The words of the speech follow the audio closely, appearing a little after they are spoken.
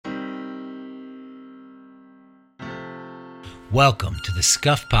Welcome to the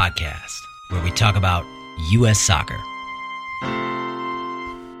Scuff Podcast, where we talk about U.S. soccer.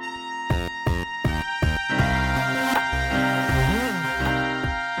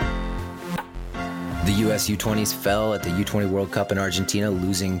 The U.S. U20s fell at the U20 World Cup in Argentina,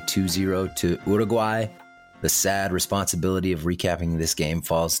 losing 2-0 to Uruguay. The sad responsibility of recapping this game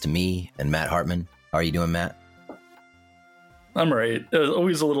falls to me and Matt Hartman. How are you doing, Matt? I'm right.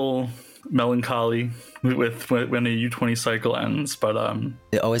 Always a little melancholy with when a U20 cycle ends, but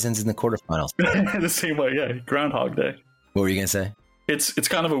It always ends in the quarterfinals. the same way, yeah. Groundhog Day. What were you gonna say? It's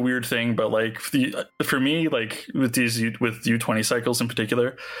kind of a weird thing, but like for me, like with U20 cycles in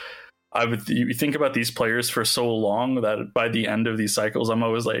particular, you think about these players for so long that by the end of these cycles, I'm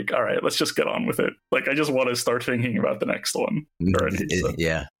always like, all right, let's just get on with it. Like I just want to start thinking about the next one already.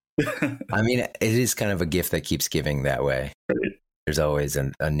 Yeah. I mean, it is kind of a gift that keeps giving that way. Right. There's always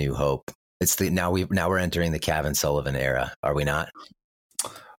a new hope. It's now we're entering the Kevin Sullivan era, are we not?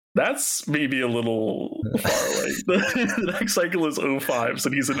 That's maybe a little far away. The next cycle is 05, so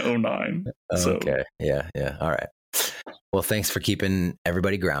he's in 09. So. Okay. Yeah. All right. Well, thanks for keeping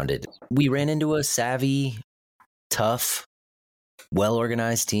everybody grounded. We ran into a savvy, tough,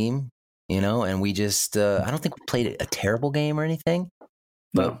 well-organized team, and we just, I don't think we played a terrible game or anything.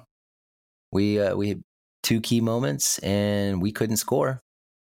 No. We had two key moments and we couldn't score.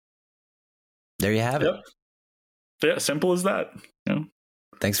 There you have it. Yep. Yeah, simple as that.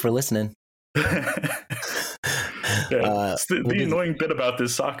 Thanks for listening. The annoying bit about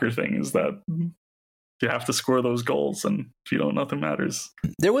this soccer thing is that you have to score those goals, and if you don't, nothing matters.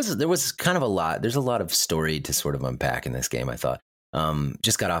 There was kind of a lot. There's a lot of story to sort of unpack in this game, I thought.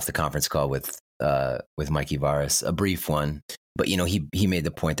 Just got off the conference call with Mikey Varas, a brief one, but he made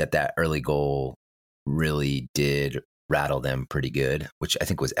the point that early goal really did rattle them pretty good, which I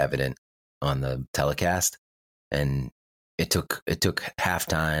think was evident on the telecast. And it took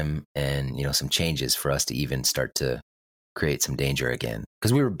halftime and some changes for us to even start to create some danger again,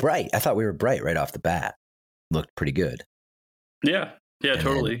 because we were bright. I thought we were bright right off the bat. Looked pretty good. Yeah,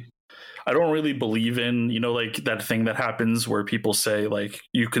 totally. I don't really believe in, like that thing that happens where people say like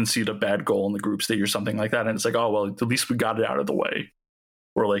you concede a bad goal in the group stage or something like that, and it's like, oh well, at least we got it out of the way.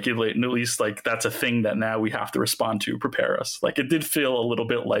 Or like at least like that's a thing that now we have to respond to, prepare us. Like it did feel a little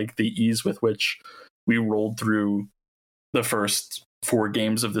bit like the ease with which we rolled through the first 4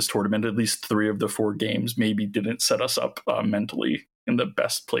 games of this tournament. At least 3 of the 4 games maybe didn't set us up mentally in the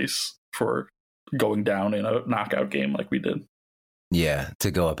best place for going down in a knockout game like we did. Yeah,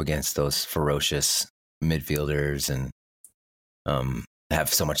 to go up against those ferocious midfielders and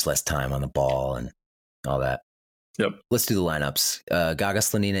have so much less time on the ball and all that. Yep. Let's do the lineups. Gaga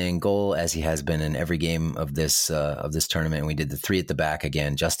Slanina in goal, as he has been in every game of this tournament. And we did the 3 at the back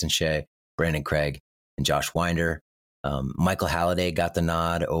again: Justin Shea, Brandon Craig, and Josh Winder. Michael Halliday got the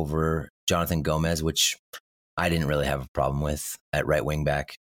nod over Jonathan Gomez, which I didn't really have a problem with at right wing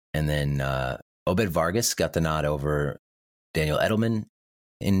back. And then Obed Vargas got the nod over Daniel Edelman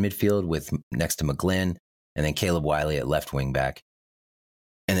in midfield next to McGlynn, and then Caleb Wiley at left wing back.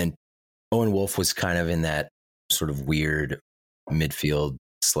 And then Owen Wolf was kind of in that sort of weird midfield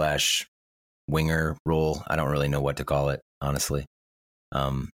 / winger role. I don't really know what to call it, honestly.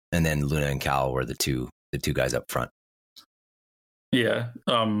 And then Luna and Cal were the two guys up front. Yeah.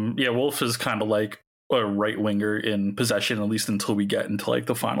 Wolf is kind of like a right winger in possession, at least until we get into like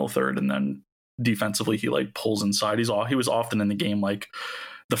the final third, and then defensively he like pulls inside. He was often in the game like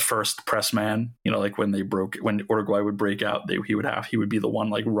the first press man, like when Uruguay would break out, he would be the one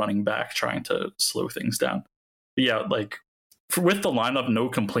like running back trying to slow things down. But yeah, like with the lineup, no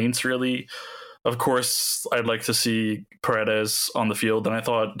complaints really. Of course, I'd like to see Paredes on the field, and I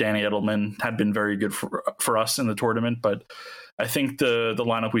thought Danny Edelman had been very good for us in the tournament, but I think the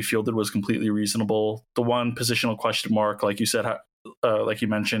lineup we fielded was completely reasonable. The one positional question mark, like you said, like you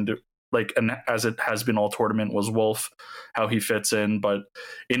mentioned, like, and as it has been all tournament, was Wolf, how he fits in. But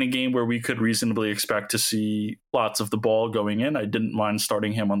in a game where we could reasonably expect to see lots of the ball going in, I didn't mind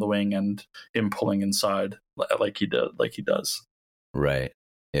starting him on the wing and him pulling inside like he does. Right.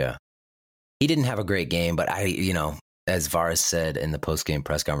 Yeah. He didn't have a great game, but as Varas said in the post-game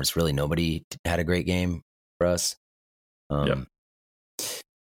press conference, really nobody had a great game for us. Yep.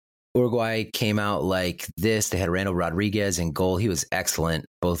 Uruguay came out like this. They had Randall Rodriguez in goal. He was excellent,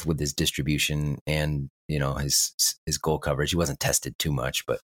 both with his distribution and his goal coverage. He wasn't tested too much,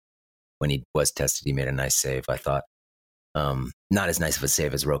 but when he was tested, he made a nice save, I thought. Not as nice of a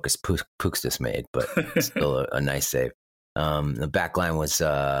save as Rokas Pukstas made, but still a nice save. The back line was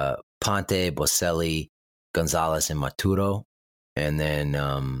Ponte, Boselli, Gonzalez, and Maturo. And then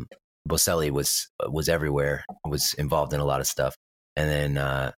Boselli was everywhere, was involved in a lot of stuff. And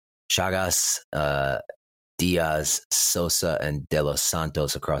then Chagas, Diaz, Sosa, and De Los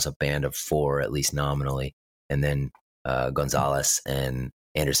Santos across a band of 4, at least nominally. And then Gonzalez and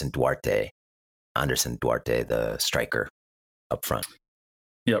Anderson Duarte, the striker up front.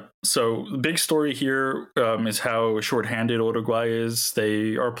 Yep. So the big story here is how shorthanded Uruguay is.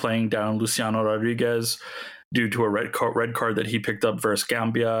 They are playing down Luciano Rodriguez due to a red card that he picked up versus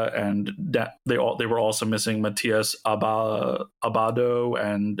Gambia, and they were also missing Matias Abado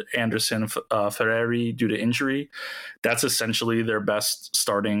and Anderson Ferreri due to injury. That's essentially their best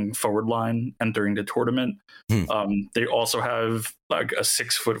starting forward line entering the tournament. They also have like a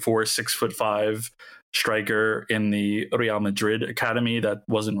 6'4", 6'5" striker in the Real Madrid academy that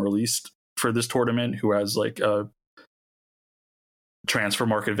wasn't released for this tournament, who has like a transfer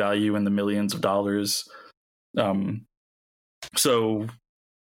market value in the millions of dollars. So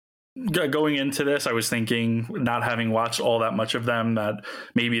going into this, I was thinking, not having watched all that much of them, that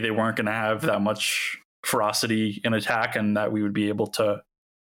maybe they weren't going to have that much ferocity in attack, and that we would be able to,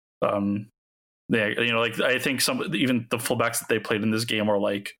 I think even the fullbacks that they played in this game are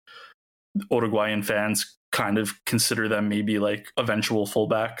like, Uruguayan fans kind of consider them maybe like eventual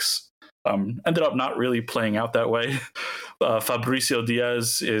fullbacks. Ended up not really playing out that way. Fabricio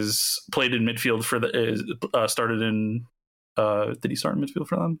Diaz played in midfield started in. Did he start in midfield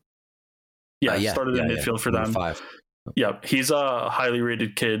for them? Started in midfield for them. 5. Yeah, he's a highly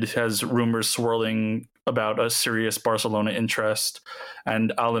rated kid. Has rumors swirling about a serious Barcelona interest,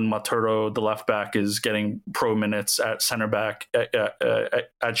 and Alan Maturo, the left back, is getting pro minutes at center back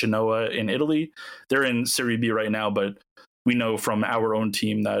at Genoa in Italy. They're in Serie B right now, but we know from our own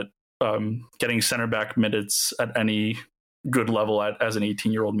team that getting center back minutes at any good level as an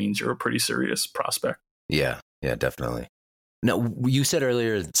 18-year-old means you're a pretty serious prospect. Yeah, definitely. Now, you said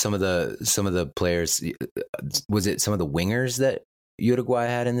earlier some of the players, was it some of the wingers that Uruguay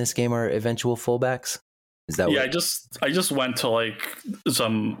had in this game are eventual fullbacks? Is that I just went to like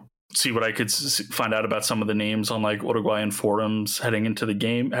see what I could find out about some of the names on like Uruguayan forums heading into the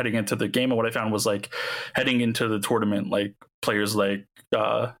game, and what I found was like heading into the tournament, like players like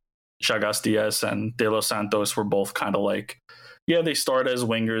Chagas Diaz and De Los Santos were both kind of like, they start as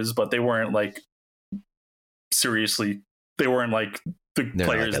wingers, but they weren't like seriously. They weren't like the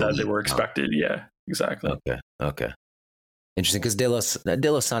players that they were expected. Yeah, exactly. Okay. Interesting, because De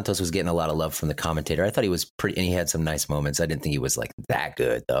Los Santos was getting a lot of love from the commentator. I thought he was pretty, and he had some nice moments. I didn't think he was like that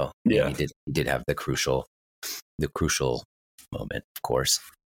good though. Yeah, he did have the crucial moment, of course.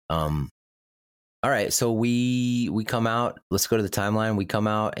 All right, so we come out. Let's go to the timeline. We come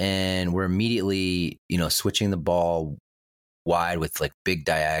out and we're immediately, switching the ball wide with like big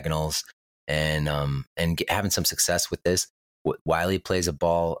diagonals, and having some success with this. Wiley plays a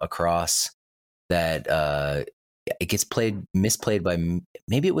ball across that it gets misplayed by,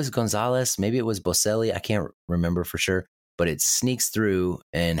 maybe it was Gonzalez, maybe it was Boselli. I can't remember for sure, but it sneaks through,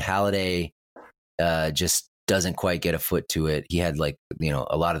 and Halliday just doesn't quite get a foot to it. He had like,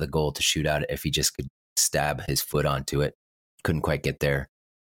 a lot of the goal to shoot out if he just could stab his foot onto it. Couldn't quite get there.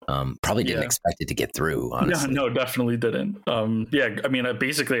 Probably didn't expect it to get through, honestly. No, definitely didn't.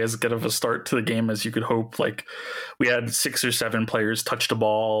 Basically as good of a start to the game as you could hope. Like, we had 6 or 7 players touch the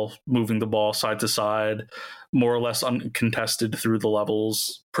ball, moving the ball side to side, more or less uncontested through the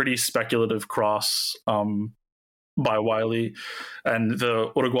levels. Pretty speculative cross by Wiley, and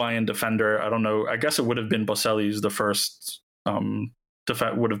the Uruguayan defender, I don't know, I guess it would have been Boselli's the first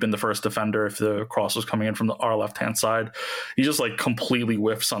would have been the first defender if the cross was coming in from our left-hand side. He just like completely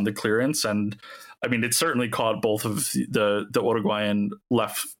whiffs on the clearance, and I mean, it certainly caught both of the Uruguayan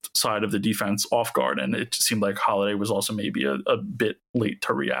left side of the defense off guard, and it seemed like Holiday was also maybe a bit late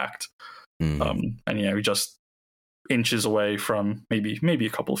to react. He just inches away from maybe a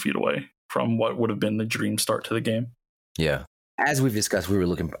couple of feet away from what would have been the dream start to the game. Yeah, as we've discussed,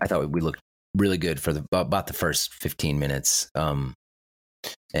 I thought we looked really good for about the first 15 minutes.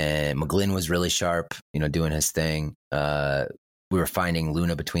 And McGlynn was really sharp, doing his thing. We were finding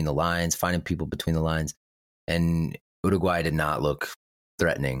Luna between the lines, finding people between the lines, and Uruguay did not look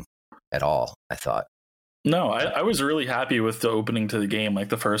threatening at all, I thought. No, I was really happy with the opening to the game, like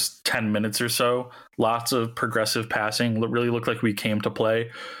the first 10 minutes or so. Lots of progressive passing. It really looked like we came to play.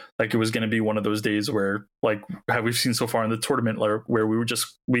 Like it was going to be one of those days where, like how we've seen so far in the tournament, where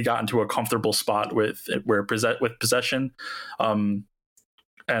we got into a comfortable spot with possession.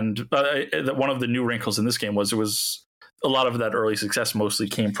 And one of the new wrinkles in this game was a lot of that early success mostly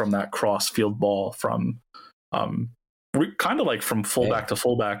came from that cross field ball from kind of like from fullback to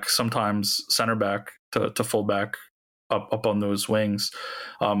fullback, sometimes center back to fullback. up on those wings.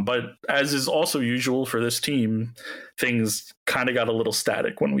 But as is also usual for this team, things kind of got a little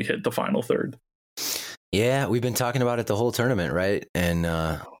static when we hit the final third. Yeah, we've been talking about it the whole tournament, right? And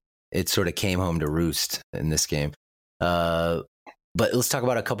it sort of came home to roost in this game. But let's talk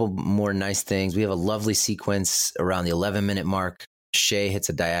about a couple more nice things. We have a lovely sequence around the 11-minute mark. Shea hits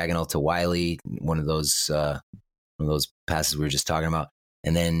a diagonal to Wiley, one of those passes we were just talking about.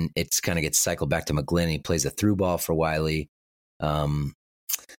 And then it's kind of gets cycled back to McGlynn. He plays a through ball for Wiley. And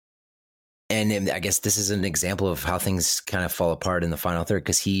I guess this is an example of how things kind of fall apart in the final third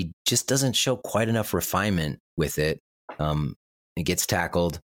because he just doesn't show quite enough refinement with it. He gets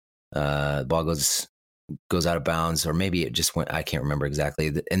tackled. The ball goes out of bounds, or maybe it just went, I can't remember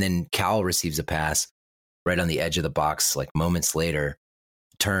exactly. And then Cowell receives a pass right on the edge of the box, like moments later,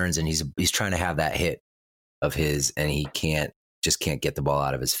 turns, and he's trying to have that hit of his, and he can't get the ball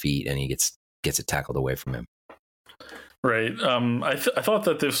out of his feet, and he gets it tackled away from him. Right. I thought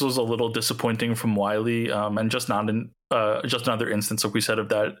that this was a little disappointing from Wiley, and just another instance, like we said, of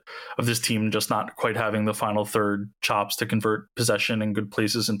this team just not quite having the final third chops to convert possession in good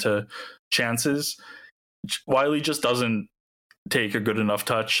places into chances. Wiley just doesn't take a good enough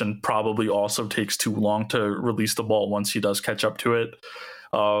touch, and probably also takes too long to release the ball once he does catch up to it.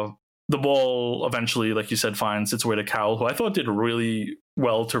 The ball eventually, like you said, finds its way to Cowell, who I thought did really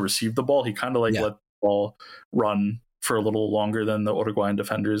well to receive the ball. He kind of let the ball run for a little longer than the Uruguayan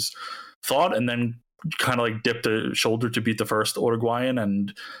defenders thought, and then kind of dipped a shoulder to beat the first Uruguayan,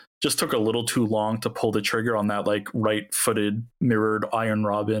 and just took a little too long to pull the trigger on that right-footed mirrored iron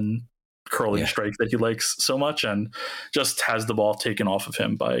robin curling strike that he likes so much, and just has the ball taken off of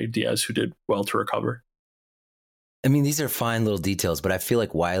him by Diaz, who did well to recover. I mean, these are fine little details, but I feel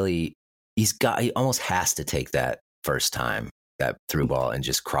like Wiley, he almost has to take that first time, that through ball, and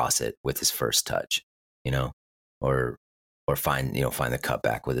just cross it with his first touch, or find the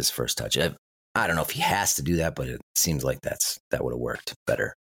cutback with his first touch. I don't know if he has to do that, but it seems like that would have worked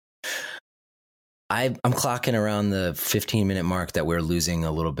better. I'm clocking around the 15-minute mark that we're losing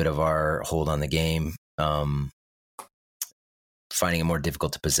a little bit of our hold on the game, finding it more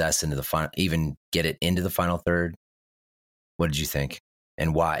difficult to possess into the final, even get it into the final third. What did you think?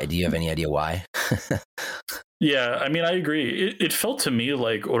 And why? Do you have any idea why? Yeah, I mean, I agree. It felt to me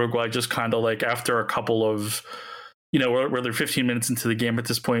like Uruguay just kind of after a couple of, where they're 15 minutes into the game at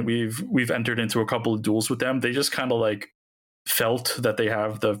this point, we've entered into a couple of duels with them. They just kind of felt that they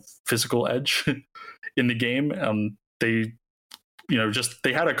have the physical edge in the game. They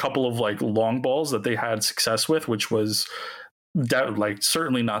had a couple of long balls that they had success with, which was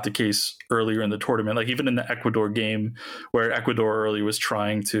certainly not the case earlier in the tournament. Even in the Ecuador game, where Ecuador early was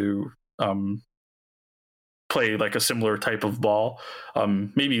trying to play a similar type of ball,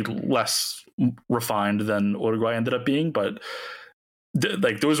 maybe less refined than Uruguay ended up being, but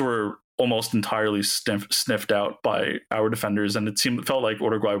those were almost entirely sniffed out by our defenders, and it felt like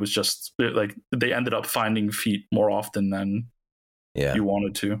Uruguay was just they ended up finding feet more often than you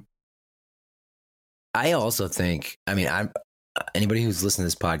wanted to. I also think, anybody who's listened to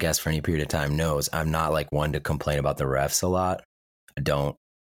this podcast for any period of time knows I'm not one to complain about the refs a lot. I don't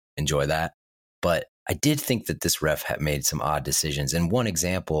enjoy that, but I did think that this ref had made some odd decisions. And one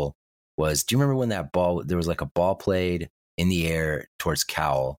example was, do you remember when there was a ball played in the air towards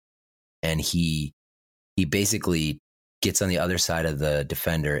Cowell, and he basically gets on the other side of the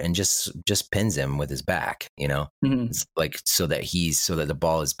defender and just pins him with his back, Mm-hmm. It's so that the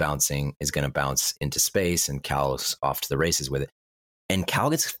ball is going to bounce into space, and Cowell's off to the races with it. And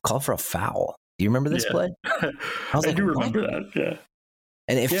Cowell gets called for a foul. Do you remember this play? I do remember that. Yeah.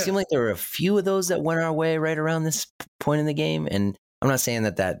 And it seemed like there were a few of those that went our way right around this point in the game. And I'm not saying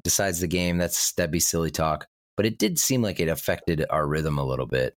that decides the game. That'd be silly talk. But it did seem like it affected our rhythm a little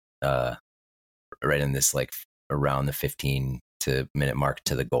bit, right in this around the 15-minute mark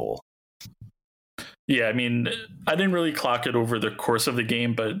to the goal. Yeah, I mean, I didn't really clock it over the course of the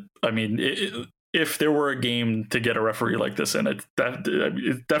game, but I mean, if there were a game to get a referee like this in, it's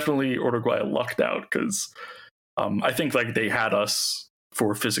definitely Uruguay lucked out, because I think they had us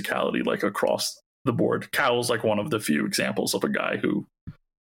for physicality across the board. Cowell's one of the few examples of a guy who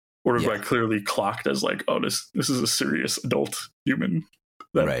Uruguay clearly clocked as this is a serious adult human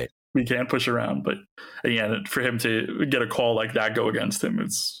that we can't push around. But again, for him to get a call like that go against him,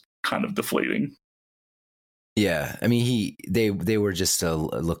 it's kind of deflating. Yeah, I mean, they were just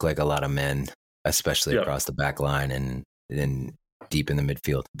look like a lot of men, especially across the back line and then deep in the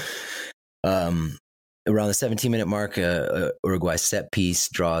midfield. Around the 17-minute mark, Uruguay set piece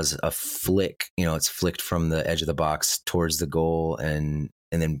draws a flick. It's flicked from the edge of the box towards the goal, and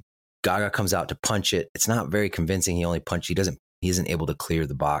then Gaga comes out to punch it. It's not very convincing. He isn't able to clear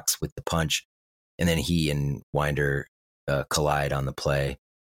the box with the punch. And then he and Winder collide on the play.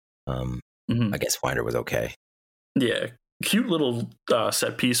 I guess Winder was okay. Yeah. Cute little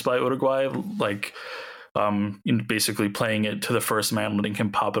set piece by Uruguay. Like, basically playing it to the first man, letting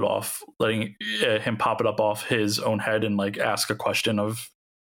him pop it up off his own head and like ask a question of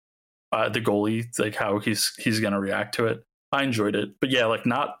the goalie, like how he's going to react to it. I enjoyed it, but yeah, like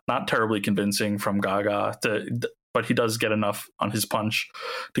not terribly convincing from Gaga, but he does get enough on his punch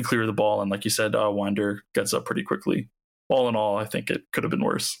to clear the ball. And like you said, Winder gets up pretty quickly. All in all, I think it could have been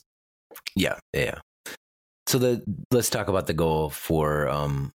worse. Yeah. So let's talk about the goal for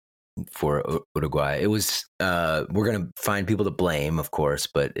Uruguay. It was we're gonna find people to blame, of course,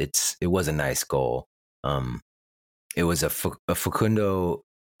 but it was a nice goal. It was a Facundo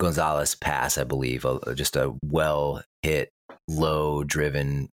Gonzalez pass, I believe, just a well hit, low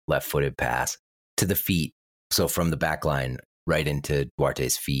driven, left footed pass to the feet. So from the back line right into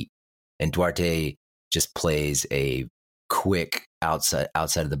Duarte's feet, and Duarte just plays a quick outside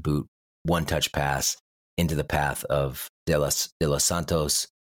of the boot, one touch pass into the path of De Los Santos,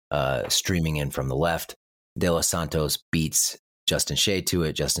 streaming in from the left. De Los Santos beats Justin Shea to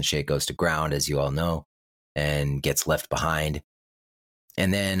it. Justin Shea goes to ground, as you all know, and gets left behind.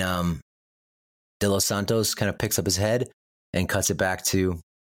 And then De Los Santos kind of picks up his head and cuts it back to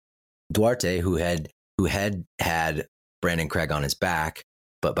Duarte, who had Brandon Craig on his back.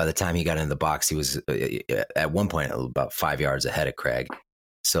 But by the time he got into the box, he was at one point about 5 yards ahead of Craig.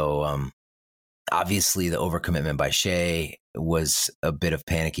 So obviously the overcommitment by Shea was a bit of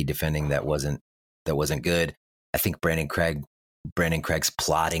panicky defending that wasn't good. I think Brandon Craig's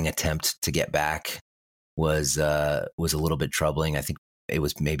plotting attempt to get back was a little bit troubling. I think it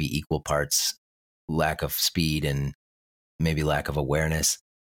was maybe equal parts lack of speed and maybe lack of awareness.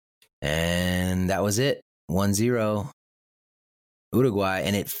 And that was it. 1-0 Uruguay,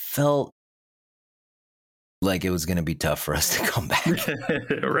 and it felt like it was going to be tough for us to come back.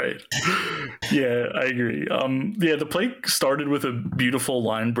 Right. Yeah, I agree. The play started with a beautiful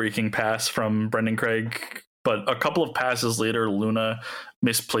line-breaking pass from Brendan Craig, but a couple of passes later, Luna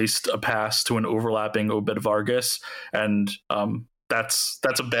misplaced a pass to an overlapping Obed Vargas, and that's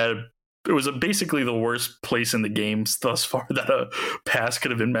a bad. It was basically the worst place in the game thus far that a pass could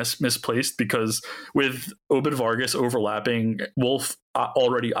have been misplaced, because with Obed Vargas overlapping, Wolf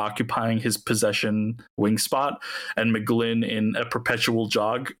already occupying his possession wing spot, and McGlynn in a perpetual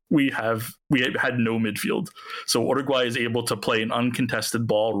jog, we had no midfield. So Uruguay is able to play an uncontested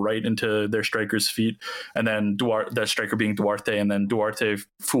ball right into their striker's feet, and then that striker being Duarte, and then Duarte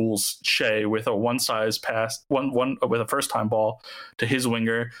fools Shea with a one-size pass, one with a first-time ball to his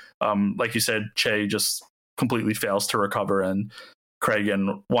winger. Like you said, Shea just completely fails to recover, and Craig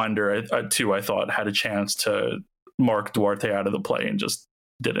and Winder, too, I thought had a chance to mark Duarte out of the play and just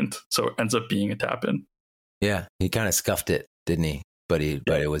didn't. So it ends up being a tap in. Yeah, he kind of scuffed it, didn't he? But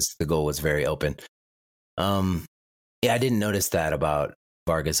the goal was very open. I didn't notice that about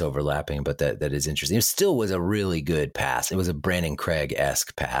Vargas overlapping, but that is interesting. It still was a really good pass. It was a Brandon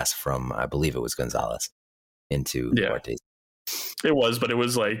Craig-esque pass from, I believe it was Gonzalez into Duarte. It was, but it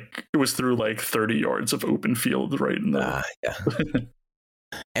was through like 30 yards of open field right in there.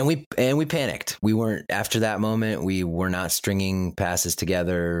 And we panicked. We weren't, after that moment, we were not stringing passes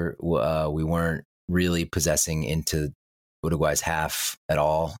together. We weren't really possessing into Uruguay's half at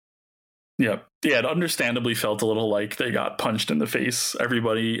all. Yeah, it understandably felt a little like they got punched in the face.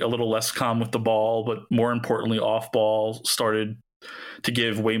 Everybody a little less calm with the ball, but more importantly, off ball started to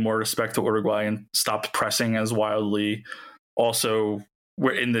give way more respect to Uruguay and stopped pressing as wildly. Also,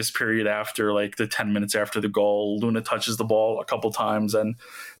 we're in this period after like the 10 minutes after the goal, Luna touches the ball a couple times. And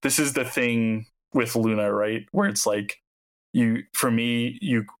this is the thing with Luna, right? Where it's like,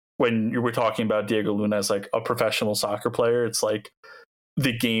 when you were talking about Diego Luna as like a professional soccer player, it's like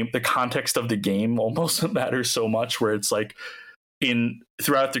the context of the game almost matters so much, where it's like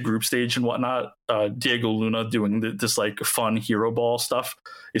throughout the group stage and whatnot, Diego Luna doing this like fun hero ball stuff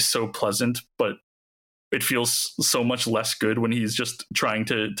is so pleasant, but it feels so much less good when he's just trying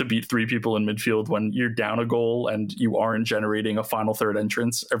to beat three people in midfield when you're down a goal and you aren't generating a final third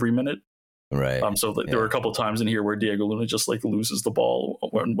entrance every minute. Right. So there were a couple of times in here where Diego Luna just like loses the ball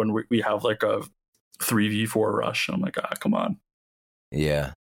when we have like a 3v4 rush. And I'm like, come on.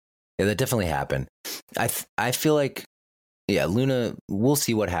 Yeah, that definitely happened. I feel like, Luna, we'll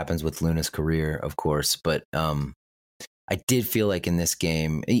see what happens with Luna's career, of course. But I did feel like in this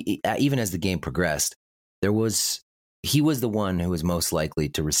game, even as the game progressed, he was the one who was most likely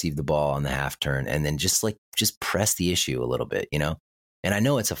to receive the ball on the half turn and then just press the issue a little bit, And I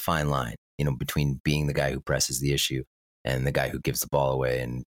know it's a fine line, between being the guy who presses the issue and the guy who gives the ball away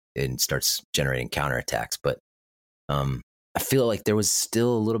and starts generating counterattacks. But I feel like there was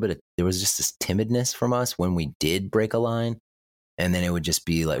still a little bit there was just this timidness from us when we did break a line. And then it would just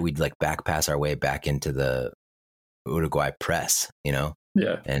be like, we'd like back pass our way back into the Uruguay press,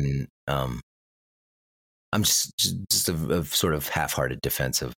 Yeah. And I'm just a sort of half-hearted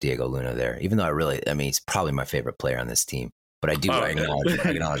defense of Diego Luna there, even though he's probably my favorite player on this team. But I do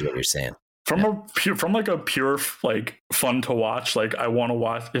acknowledge what you're saying. From a pure like fun to watch, like I want to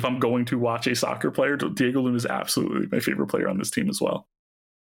watch, if I'm going to watch a soccer player, Diego Luna is absolutely my favorite player on this team as well.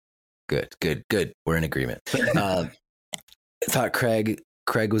 Good. We're in agreement. I thought Craig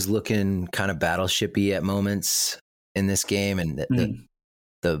was looking kind of battleshipy at moments in this game, and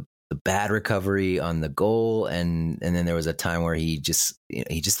the bad recovery on the goal, and then there was a time where he just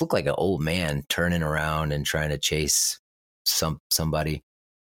looked like an old man turning around and trying to chase somebody.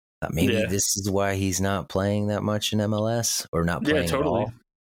 Maybe this is why he's not playing that much in MLS, or not playing at all.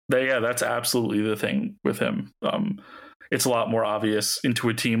 That's absolutely the thing with him. It's a lot more obvious into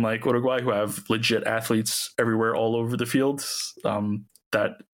a team like Uruguay, who have legit athletes everywhere, all over the field,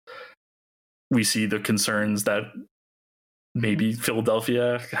 that we see the concerns that maybe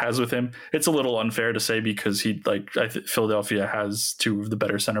Philadelphia has with him. It's a little unfair to say, because Philadelphia has two of the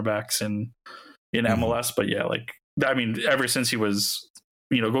better center backs in MLS. But ever since he was,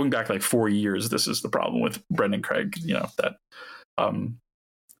 going back like 4 years, this is the problem with Brendan Craig, that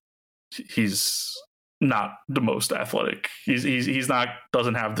he's not the most athletic. He's not,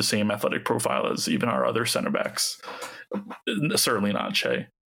 doesn't have the same athletic profile as even our other center backs. Certainly not Shea.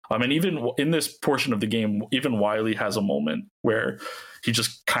 And even in this portion of the game, even Wiley has a moment where he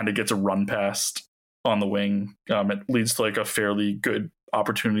just kind of gets a run past on the wing. It leads to like a fairly good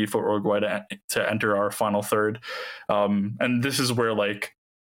opportunity for Uruguay to enter our final third. And this is where, like,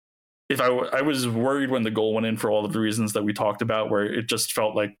 if I was worried when the goal went in for all of the reasons that we talked about, where it just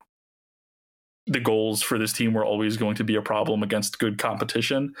felt like the goals for this team were always going to be a problem against good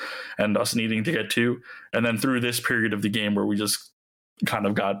competition and us needing to get two. And then through this period of the game where we just kind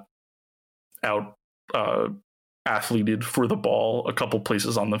of got out athleted for the ball a couple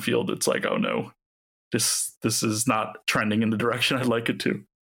places on the field, it's like, oh no, this is not trending in the direction I'd like it to.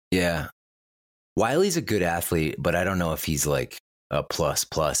 Yeah. Wiley's a good athlete, but I don't know if he's like a plus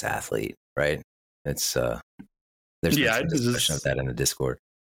athlete, right? It's there's some discussion of that in the Discord.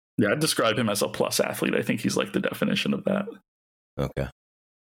 Yeah, I'd describe him as a plus athlete. I think he's like the definition of that. Okay.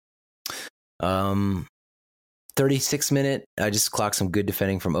 36 minute, I just clocked some good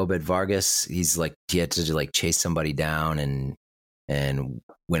defending from Obed Vargas. He had to like chase somebody down and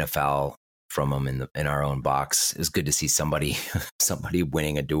win a foul from him in our own box. It was good to see somebody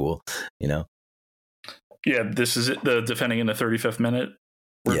winning a duel, Yeah, this is it, the defending in the 35th minute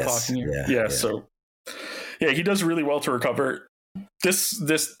we're talking here. Yeah. So he does really well to recover.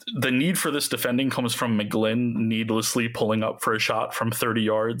 The need for this defending comes from McGlynn needlessly pulling up for a shot from 30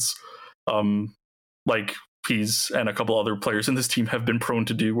 yards. Like he's and a couple other players in this team have been prone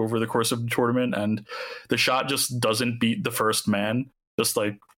to do over the course of the tournament, and the shot just doesn't beat the first man, just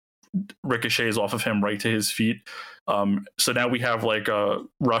like ricochets off of him right to his feet. So now we have like a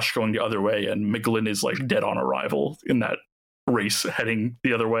rush going the other way, and McGlynn is like dead on arrival in that race heading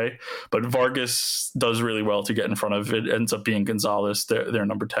the other way. But Vargas does really well to get in front of it. Ends up being Gonzalez, their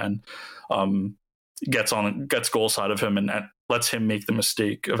number 10. Gets goal side of him and lets him make the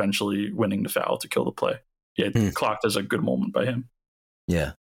mistake, eventually winning the foul to kill the play. Clocked as a good moment by him.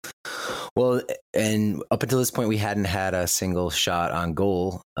 Yeah. Well, and up until this point, we hadn't had a single shot on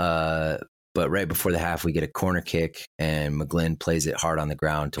goal. But right before the half, we get a corner kick, and McGlynn plays it hard on the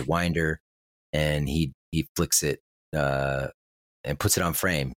ground to Winder, and he flicks it and puts it on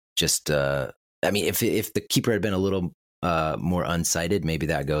frame. Just, if the keeper had been a little more unsighted, maybe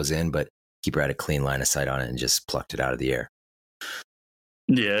that goes in, but keeper had a clean line of sight on it and just plucked it out of the air.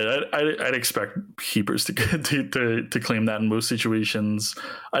 Yeah, I'd expect keepers to claim that in most situations.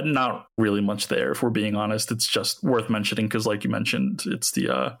 Not really much there, if we're being honest. It's just worth mentioning because, like you mentioned, it's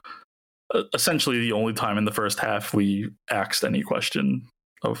the essentially the only time in the first half we asked any question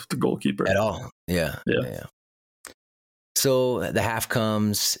of the goalkeeper at all. Yeah. So the half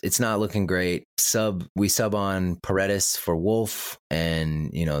comes. It's not looking great. We sub on Paredes for Wolf,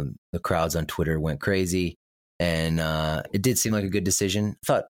 and the crowds on Twitter went crazy. And it did seem like a good decision. I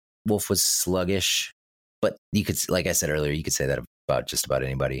thought Wolf was sluggish, but you could, like I said earlier, you could say that about just about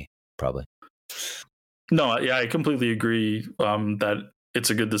anybody, probably. No, yeah, I completely agree that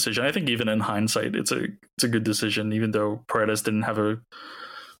it's a good decision. I think even in hindsight, it's a good decision, even though Paredes didn't have a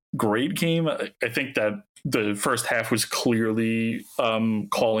great game. I think that the first half was clearly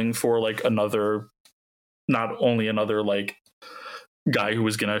calling for like not only another like guy who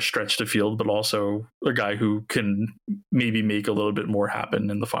was going to stretch the field, but also a guy who can maybe make a little bit more happen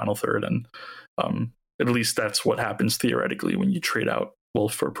in the final third. And at least that's what happens theoretically when you trade out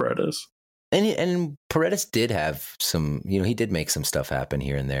Wolf for Paredes. And Paredes did have some, he did make some stuff happen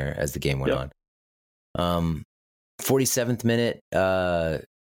here and there as the game went on. 47th minute,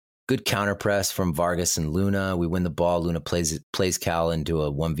 good counter press from Vargas and Luna. We win the ball. Luna plays Cal into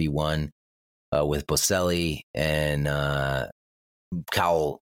a 1v1 with Boselli, and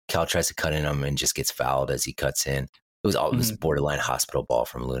Cal tries to cut in him and just gets fouled as he cuts in. It was borderline hospital ball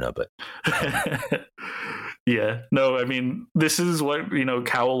from Luna, but yeah, no, I mean, this is what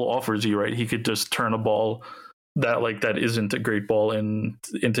Cowell offers you, right? He could just turn a ball that isn't a great ball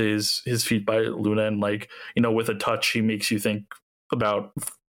into his feet by Luna, and with a touch he makes you think about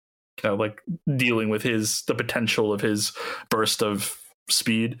like dealing with the potential of his burst of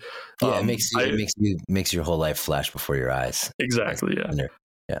speed. It makes your whole life flash before your eyes. Exactly. Yeah.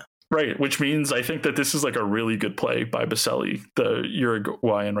 Right, which means I think that this is like a really good play by Boselli, the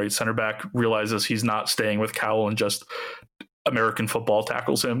Uruguayan right center back. Realizes he's not staying with Cowell and just American football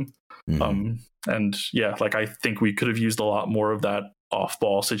tackles him. And I think we could have used a lot more of that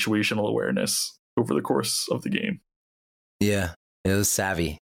off-ball situational awareness over the course of the game. Yeah, it was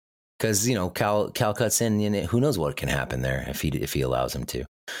savvy because Cal cuts in, and who knows what can happen there if he allows him to.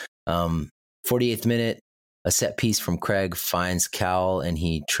 48th minute. A set piece from Craig finds Cal, and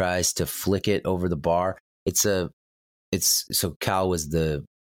he tries to flick it over the bar. So Cal was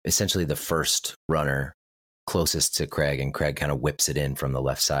essentially the first runner closest to Craig, and Craig kind of whips it in from the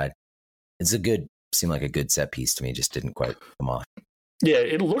left side. Seemed like a good set piece to me. Just didn't quite come off. Yeah,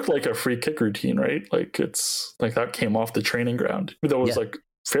 it looked like a free kick routine, right? Like it's like that came off the training ground. That was like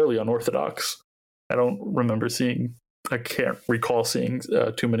fairly unorthodox. I can't recall seeing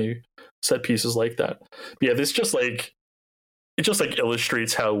too many set pieces like that. But yeah, this just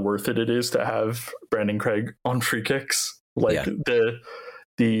illustrates how worth it is to have Brandon Craig on free kicks.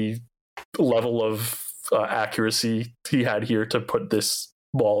 The level of accuracy he had here to put this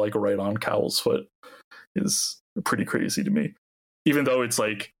ball like right on Cowell's foot is pretty crazy to me. Even though it's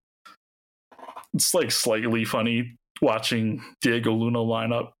slightly funny watching Diego Luna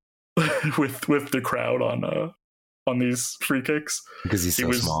line up with the crowd on these free kicks because he's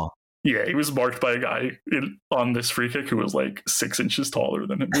so small. Yeah, he was marked by a guy on this free kick who was like 6 inches taller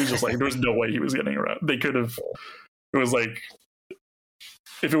than him. It was just like there was no way he was getting around. They could have. It was like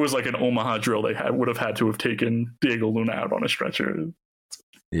if it was like an Omaha drill, they would have had to have taken Diego Luna out on a stretcher.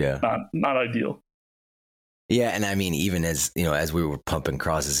 Yeah, not ideal. Yeah, and I mean, even as as we were pumping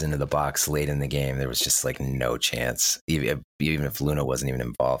crosses into the box late in the game, there was just like no chance. Even if Luna wasn't even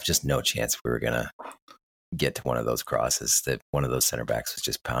involved, just no chance we were gonna get to one of those crosses that one of those center backs was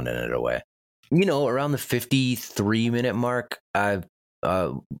just pounding it away. Around the 53-minute mark,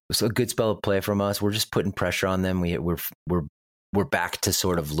 it's a good spell of play from us. We're just putting pressure on them. We're back to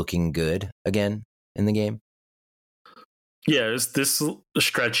sort of looking good again in the game. Yeah, this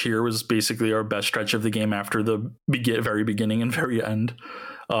stretch here was basically our best stretch of the game after the very beginning and very end.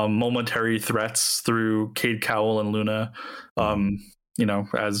 Momentary threats through Cade Cowell and Luna,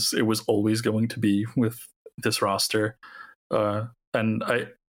 as it was always going to be with this roster. And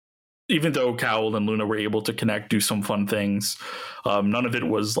even though Cowell and Luna were able to connect, do some fun things, none of it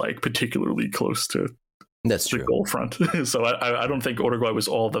was like particularly close to the goal front. So I don't think Uruguay was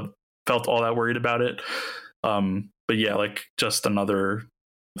felt all that worried about it. But yeah, like just another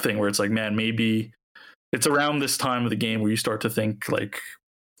thing where it's like, man, maybe it's around this time of the game where you start to think like,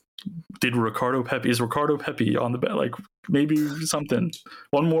 is Ricardo Pepi on the bench? Like maybe something,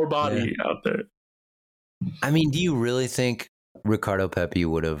 one more body out there. I mean, do you really think Ricardo Pepi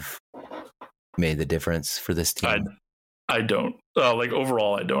would have made the difference for this team? I don't.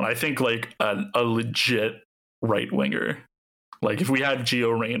 Overall, I don't. I think like a legit right winger. Like if we had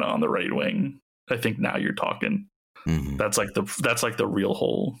Gio Reyna on the right wing, I think now you're talking. Mm-hmm. That's like the real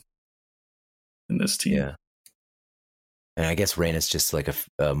hole in this team. Yeah. And I guess Reyna's just like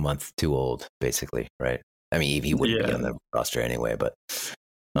a month too old, basically, right? I mean, he wouldn't be on the roster anyway, but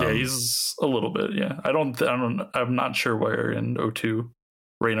yeah, he's a little bit. Yeah, I'm not sure where in 2002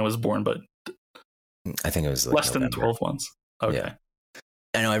 Reyna was born, but I think it was like less than 12 months. Okay. Yeah.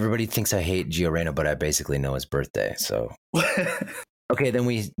 I know everybody thinks I hate Gio Reyna, but I basically know his birthday. So okay, then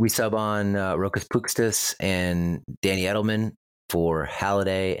we sub on Rokas Pukstas and Danny Edelman for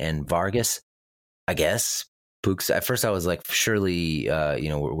Halliday and Vargas. I guess Puks. At first, I was like, surely,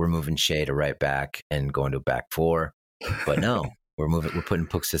 we're moving Shea to right back and going to back four, but no, we're putting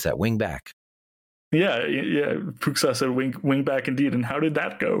Pukstas at wing back. Yeah. Puxa said wing back indeed. And how did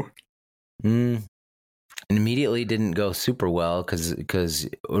that go? And immediately didn't go super well because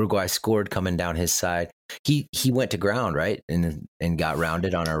Uruguay scored coming down his side. He went to ground, right, and got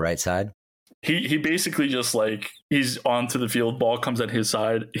rounded on our right side. He basically just like, he's onto the field, ball comes at his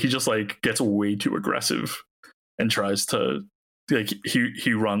side. He just like gets way too aggressive and tries to like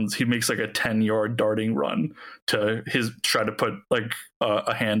he runs. He makes like a 10-yard darting run to try to put like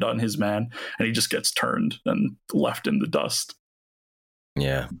a hand on his man, and he just gets turned and left in the dust.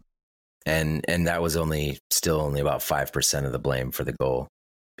 Yeah. And that was still only about 5% of the blame for the goal,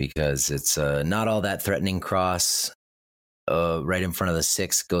 because it's not all that threatening cross right in front of the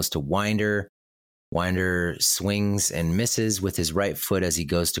 6 goes to Winder. Winder swings and misses with his right foot as he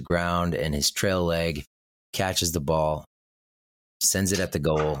goes to ground, and his trail leg catches the ball, sends it at the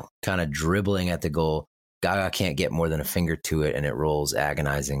goal, kind of dribbling at the goal. Gaga can't get more than a finger to it, and it rolls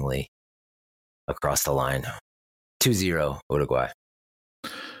agonizingly across the line. 2-0 Uruguay.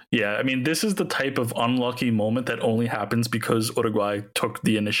 Yeah, I mean, this is the type of unlucky moment that only happens because Uruguay took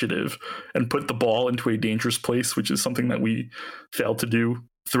the initiative and put the ball into a dangerous place, which is something that we failed to do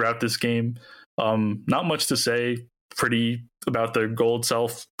throughout this game. Not much to say pretty about the goal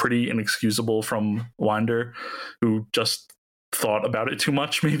itself, pretty inexcusable from Winder, who just thought about it too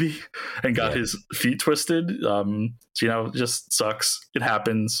much maybe and got his feet twisted. So, just sucks. It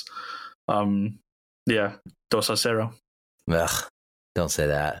happens. 2-0. Ugh, don't say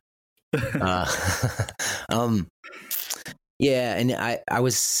that. Yeah, and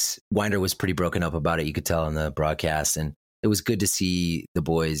Winder was pretty broken up about it. You could tell in the broadcast, and it was good to see the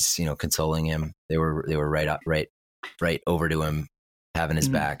boys, consoling him. They were right over to him, having his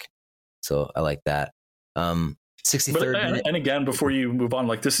back. So I like that. 63rd minute. And again, before you move on,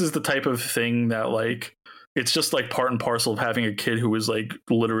 like, this is the type of thing that, like, it's just like part and parcel of having a kid who is like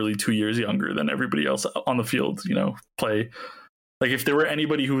literally 2 years younger than everybody else on the field, play. Like, if there were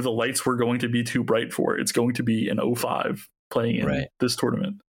anybody who the lights were going to be too bright for, it's going to be an 05 playing in this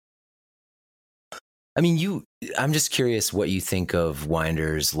tournament. I mean, I'm just curious what you think of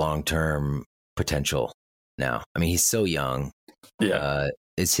Winder's long-term potential now. I mean, he's so young. Yeah.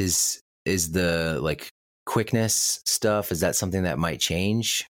 Is the like quickness stuff, is that something that might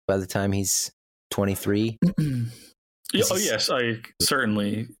change by the time he's 23? Yes, I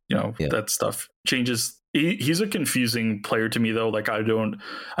certainly, that stuff changes. He's a confusing player to me, though. Like, I've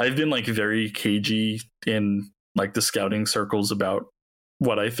been like very cagey in like the scouting circles about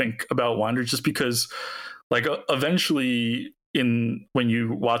what I think about Winder, just because like eventually when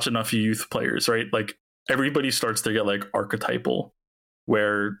you watch enough youth players, right, like everybody starts to get like archetypal,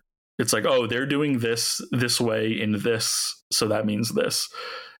 where it's like, oh, they're doing this way in this, so that means this.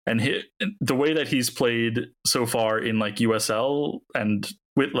 And the way that he's played so far in like USL and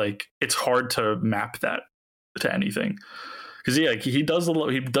with like, it's hard to map that to anything, because he does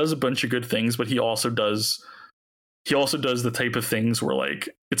a bunch of good things, but he also does the type of things where like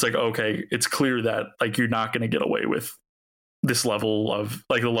it's like, okay, it's clear that like you're not going to get away with this level of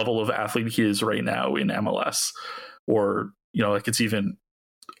like the level of athlete he is right now in MLS, or like it's even,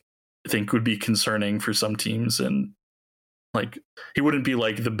 I think, would be concerning for some teams, and like he wouldn't be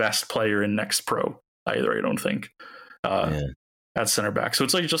like the best player in Next Pro either, I don't think, at center back. So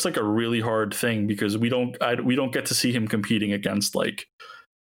it's like just like a really hard thing, because we don't get to see him competing against like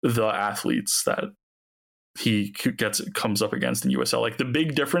the athletes that he comes up against in USL. Like, the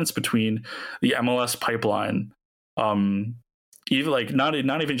big difference between the MLS pipeline, even like not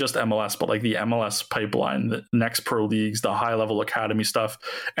even just MLS, but like the MLS pipeline, the Next Pro leagues, the high level academy stuff,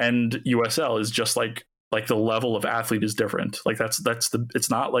 and USL is just like the level of athlete is different. Like it's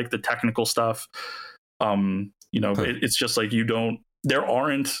not like the technical stuff. It's just like there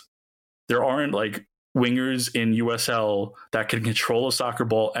aren't like wingers in USL that can control a soccer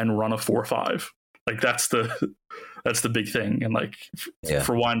ball and run a 4-5. Like that's the big thing. And like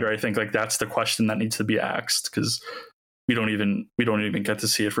for Winder, I think like that's the question that needs to be asked, because we don't even get to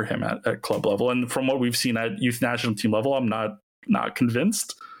see it for him at club level. And from what we've seen at youth national team level, I'm not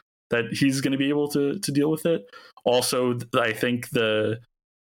convinced that he's going to be able to deal with it. Also, I think the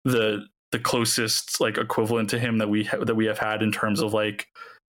closest like equivalent to him that we have had in terms of like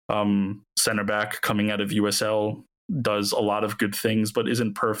center back coming out of USL does a lot of good things, but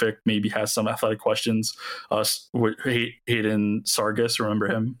isn't perfect. Maybe has some athletic questions. Hayden Sargis, remember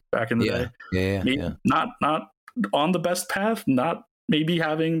him back in the day? Yeah. Not on the best path. Not maybe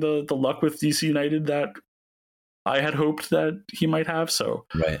having the luck with DC United that I had hoped that he might have. So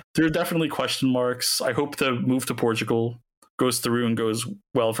there are definitely question marks. I hope the move to Portugal goes through and goes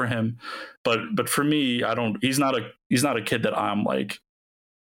well for him. But for me, he's not a kid that I'm like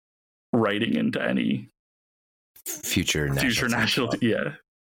writing into any future national team. Yeah.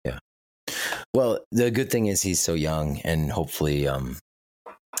 Yeah. Well, the good thing is he's so young, and hopefully, I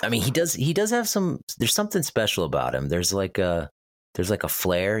mean, he does have there's something special about him. There's like a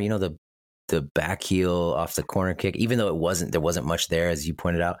flair, the back heel off the corner kick, even though there wasn't much there, as you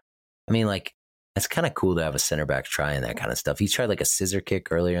pointed out. I mean, like, that's kind of cool to have a center back trying that kind of stuff. He tried like a scissor kick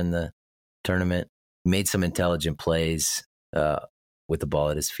earlier in the tournament, made some intelligent plays with the ball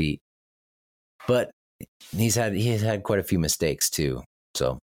at his feet, but he has had quite a few mistakes too.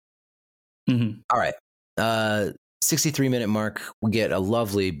 So, All right, 63-minute mark, we get a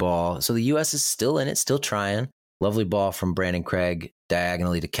lovely ball. So the U.S. is still in it, still trying. Lovely ball from Brandon Craig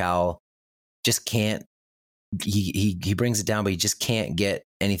diagonally to Cowell. Just can't. He brings it down, but he just can't get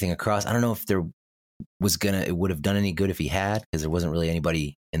anything across. I don't know if it would have done any good if he had, because there wasn't really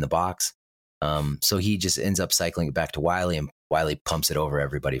anybody in the box. So he just ends up cycling it back to Wiley, and Wiley pumps it over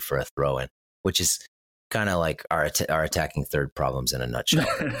everybody for a throw in, which is kind of like our attacking third problems in a nutshell.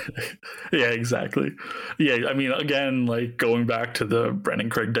 Yeah, exactly. Yeah, I mean, again, like going back to the Brandon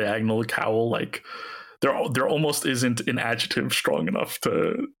Craig diagonal Cowell, like there almost isn't an adjective strong enough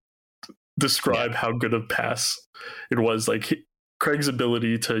to describe how good a pass it was. Like Craig's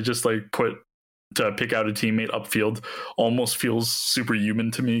ability to just like pick out a teammate upfield almost feels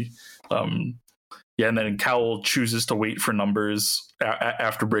superhuman to me. Yeah, and then Cowell chooses to wait for numbers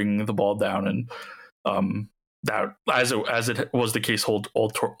after bringing the ball down, and that as it was the case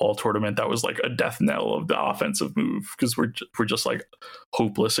all tournament, that was like a death knell of the offensive move, because we're just like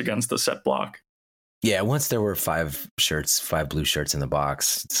hopeless against the set block. Yeah, once there were five blue shirts in the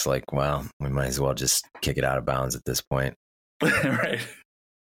box, it's like, well, we might as well just kick it out of bounds at this point. Right.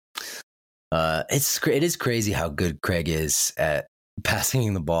 It is crazy how good Craig is at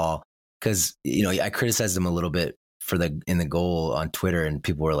passing the ball, because I criticized him a little bit in the goal on Twitter, and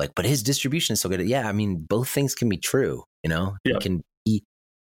people were like, but his distribution is so good. Yeah, I mean, both things can be true. He can be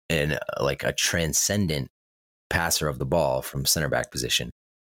like a transcendent passer of the ball from center back position,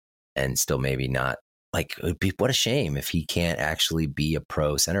 and still maybe not. Like, it would be, what a shame if he can't actually be a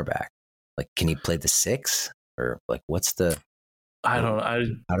pro center back. Like, can he play the 6, or like what's the? I don't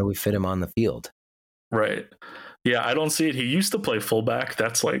know. How do we fit him on the field? Right. Yeah, I don't see it. He used to play fullback.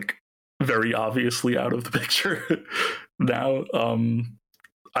 That's like very obviously out of the picture now.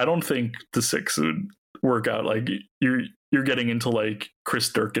 I don't think the 6 would work out. Like you're getting into like Chris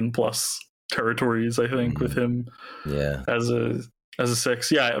Durkin plus territories, I think, with him. Yeah. As a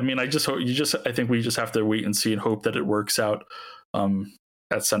 6. Yeah, I mean, I think we just have to wait and see and hope that it works out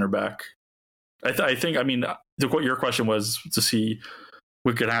at center back. I think, I mean, what your question was to see,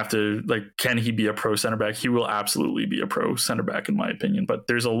 we're going to have to, like, can he be a pro center back? He will absolutely be a pro center back, in my opinion, but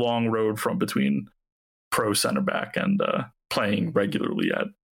there's a long road between pro center back and playing regularly at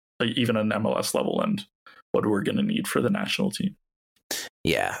like even an MLS level, and what we're going to need for the national team.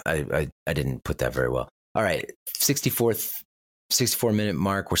 Yeah, I didn't put that very well. All right, 64-minute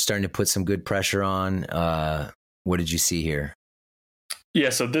mark. We're starting to put some good pressure on. What did you see here? Yeah,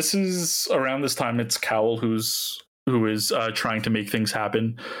 so this is around this time. It's Cowell who is trying to make things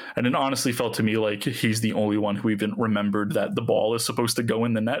happen, and it honestly felt to me like he's the only one who even remembered that the ball is supposed to go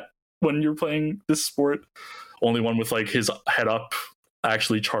in the net when you're playing this sport. Only one with like his head up,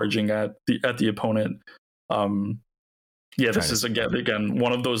 actually charging at the opponent. Yeah, this is again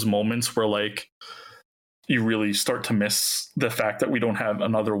one of those moments where like you really start to miss the fact that we don't have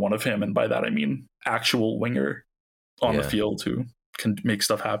another one of him, and by that I mean actual winger on the field who can make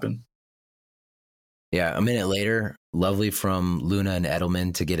stuff happen. Yeah, a minute later, lovely from Luna and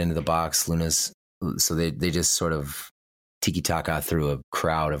Edelman to get into the box. So they just sort of tiki-taka through a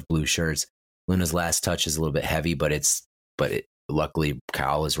crowd of blue shirts. Luna's last touch is a little bit heavy, but luckily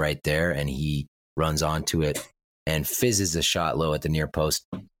Cowell is right there, and he runs onto it and fizzes a shot low at the near post.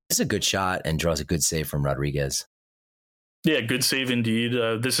 It's a good shot and draws a good save from Rodriguez. Yeah, good save indeed.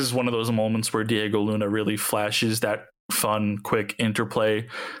 This is one of those moments where Diego Luna really flashes that fun, quick interplay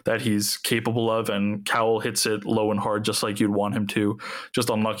that he's capable of, and Cowell hits it low and hard just like you'd want him to. Just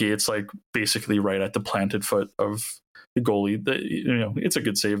unlucky. It's like basically right at the planted foot of the goalie. It's a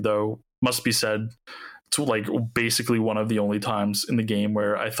good save though. Must be said, it's like basically one of the only times in the game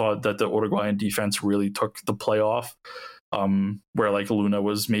where I thought that the Uruguayan defense really took the play off. Where like Luna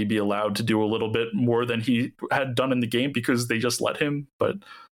was maybe allowed to do a little bit more than he had done in the game because they just let him, but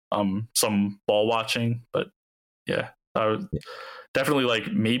some ball watching. But yeah, definitely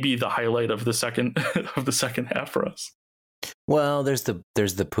like maybe the highlight of the second half for us. Well, there's the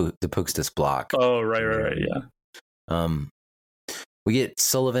Puxtas block. Oh, right, yeah. We get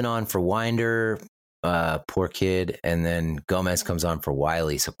Sullivan on for Winder. poor kid. And then Gomez comes on for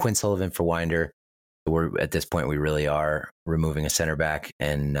Wiley. So Quinn Sullivan for Winder. We're at this point, we really are removing a center back,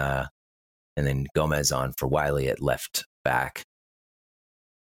 and then Gomez on for Wiley at left back.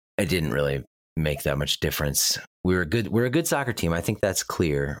 It didn't really make that much difference. We're a good soccer team. I think that's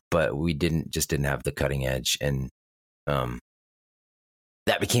clear, but we didn't have the cutting edge, and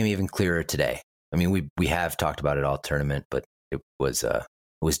that became even clearer today. I mean, we have talked about it all tournament, but it was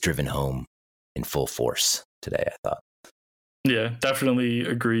driven home in full force today, I thought. Yeah, definitely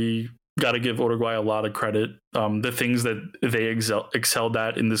agree. Got to give Uruguay a lot of credit. The things that they excelled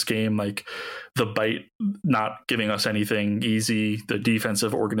at in this game, like the bite, not giving us anything easy, the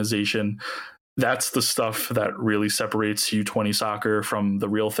defensive organization, that's the stuff that really separates U20 soccer from the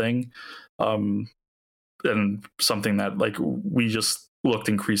real thing. And something that like we just looked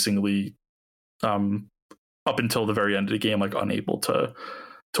increasingly up until the very end of the game, like unable to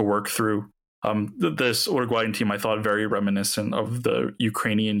work through. This Uruguayan team, I thought, very reminiscent of the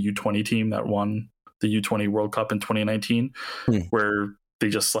Ukrainian U20 team that won the U20 World Cup in 2019, where they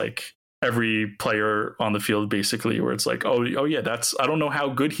just like every player on the field basically, where it's like, oh yeah, that's, I don't know how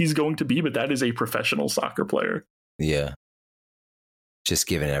good he's going to be, but that is a professional soccer player. Yeah. Just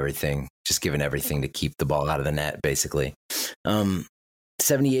giving everything to keep the ball out of the net, basically.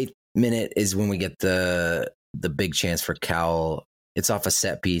 78th minute is when we get the big chance for Cowell. It's off a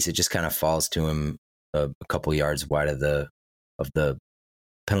set piece. It just kind of falls to him a couple yards wide of the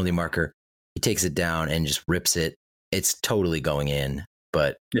penalty marker. He takes it down and just rips it. It's totally going in,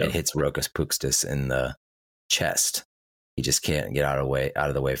 but it hits Rokas Pukstis in the chest. He just can't get out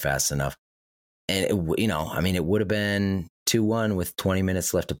of the way fast enough. And it would have been 2-1 with 20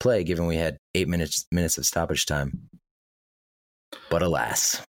 minutes left to play, given we had 8 minutes of stoppage time. But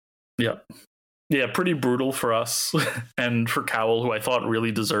alas. Yeah. Yeah, pretty brutal for us and for Cowell, who I thought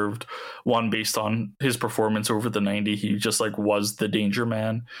really deserved one based on his performance over the 90. He just like was the danger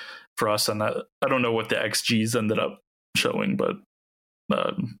man for us. And I don't know what the XGs ended up showing, but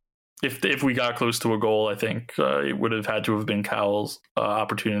if we got close to a goal, I think it would have had to have been Cowell's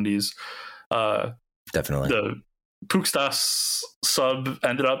opportunities. Definitely. The Pukstas sub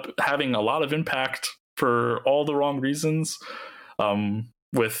ended up having a lot of impact for all the wrong reasons,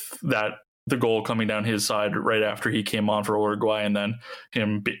 with the goal coming down his side right after he came on for Uruguay, and then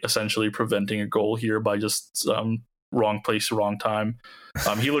him essentially preventing a goal here by just wrong place, wrong time.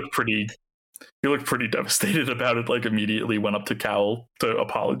 He looked pretty devastated about it. Like immediately went up to Cowell to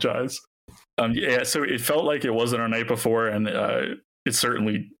apologize. So it felt like it wasn't our night before, and it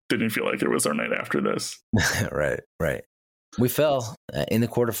certainly didn't feel like it was our night after this. Right. We fell in the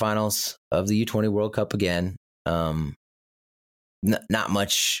quarterfinals of the U20 World Cup again. Not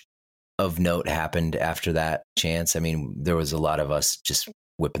much of note happened after that chance. I mean, there was a lot of us just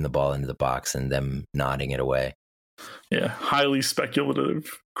whipping the ball into the box and them nodding it away. Yeah, highly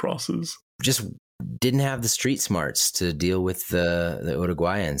speculative crosses. Just didn't have the street smarts to deal with the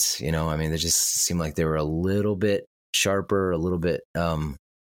Uruguayans. I mean, they just seemed like they were a little bit sharper, a little bit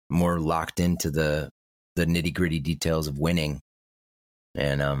more locked into the nitty gritty details of winning.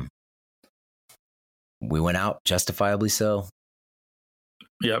 And we went out justifiably so.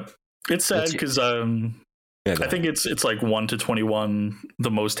 Yep. It's sad because I think it's like 1 to 21,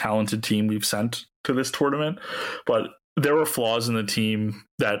 the most talented team we've sent to this tournament. But there were flaws in the team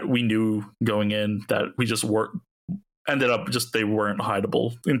that we knew going in that we just ended up they weren't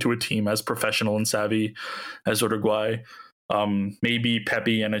hideable into a team as professional and savvy as Uruguay. Maybe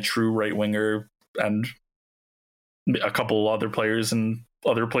Pepe and a true right winger and a couple other players in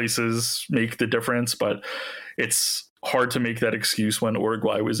other places make the difference, but it's hard to make that excuse when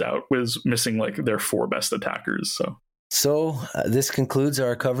Uruguay was missing like their 4 best attackers. So this concludes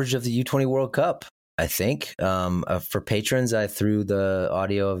our coverage of the U20 World Cup. I think for patrons, I threw the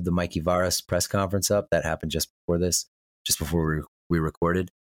audio of the Mikey Varas press conference up. That happened just before we recorded.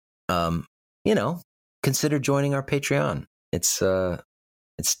 Consider joining our Patreon. It's $2,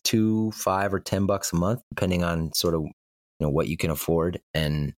 $5, or $10 a month, depending on sort of what you can afford,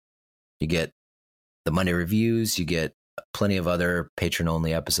 and you get the Monday reviews, you get plenty of other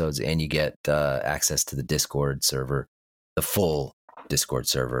patron-only episodes, and you get access to the Discord server, the full Discord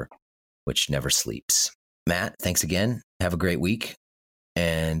server, which never sleeps. Matt, thanks again. Have a great week,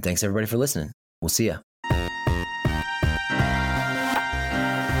 and thanks everybody for listening. We'll see ya.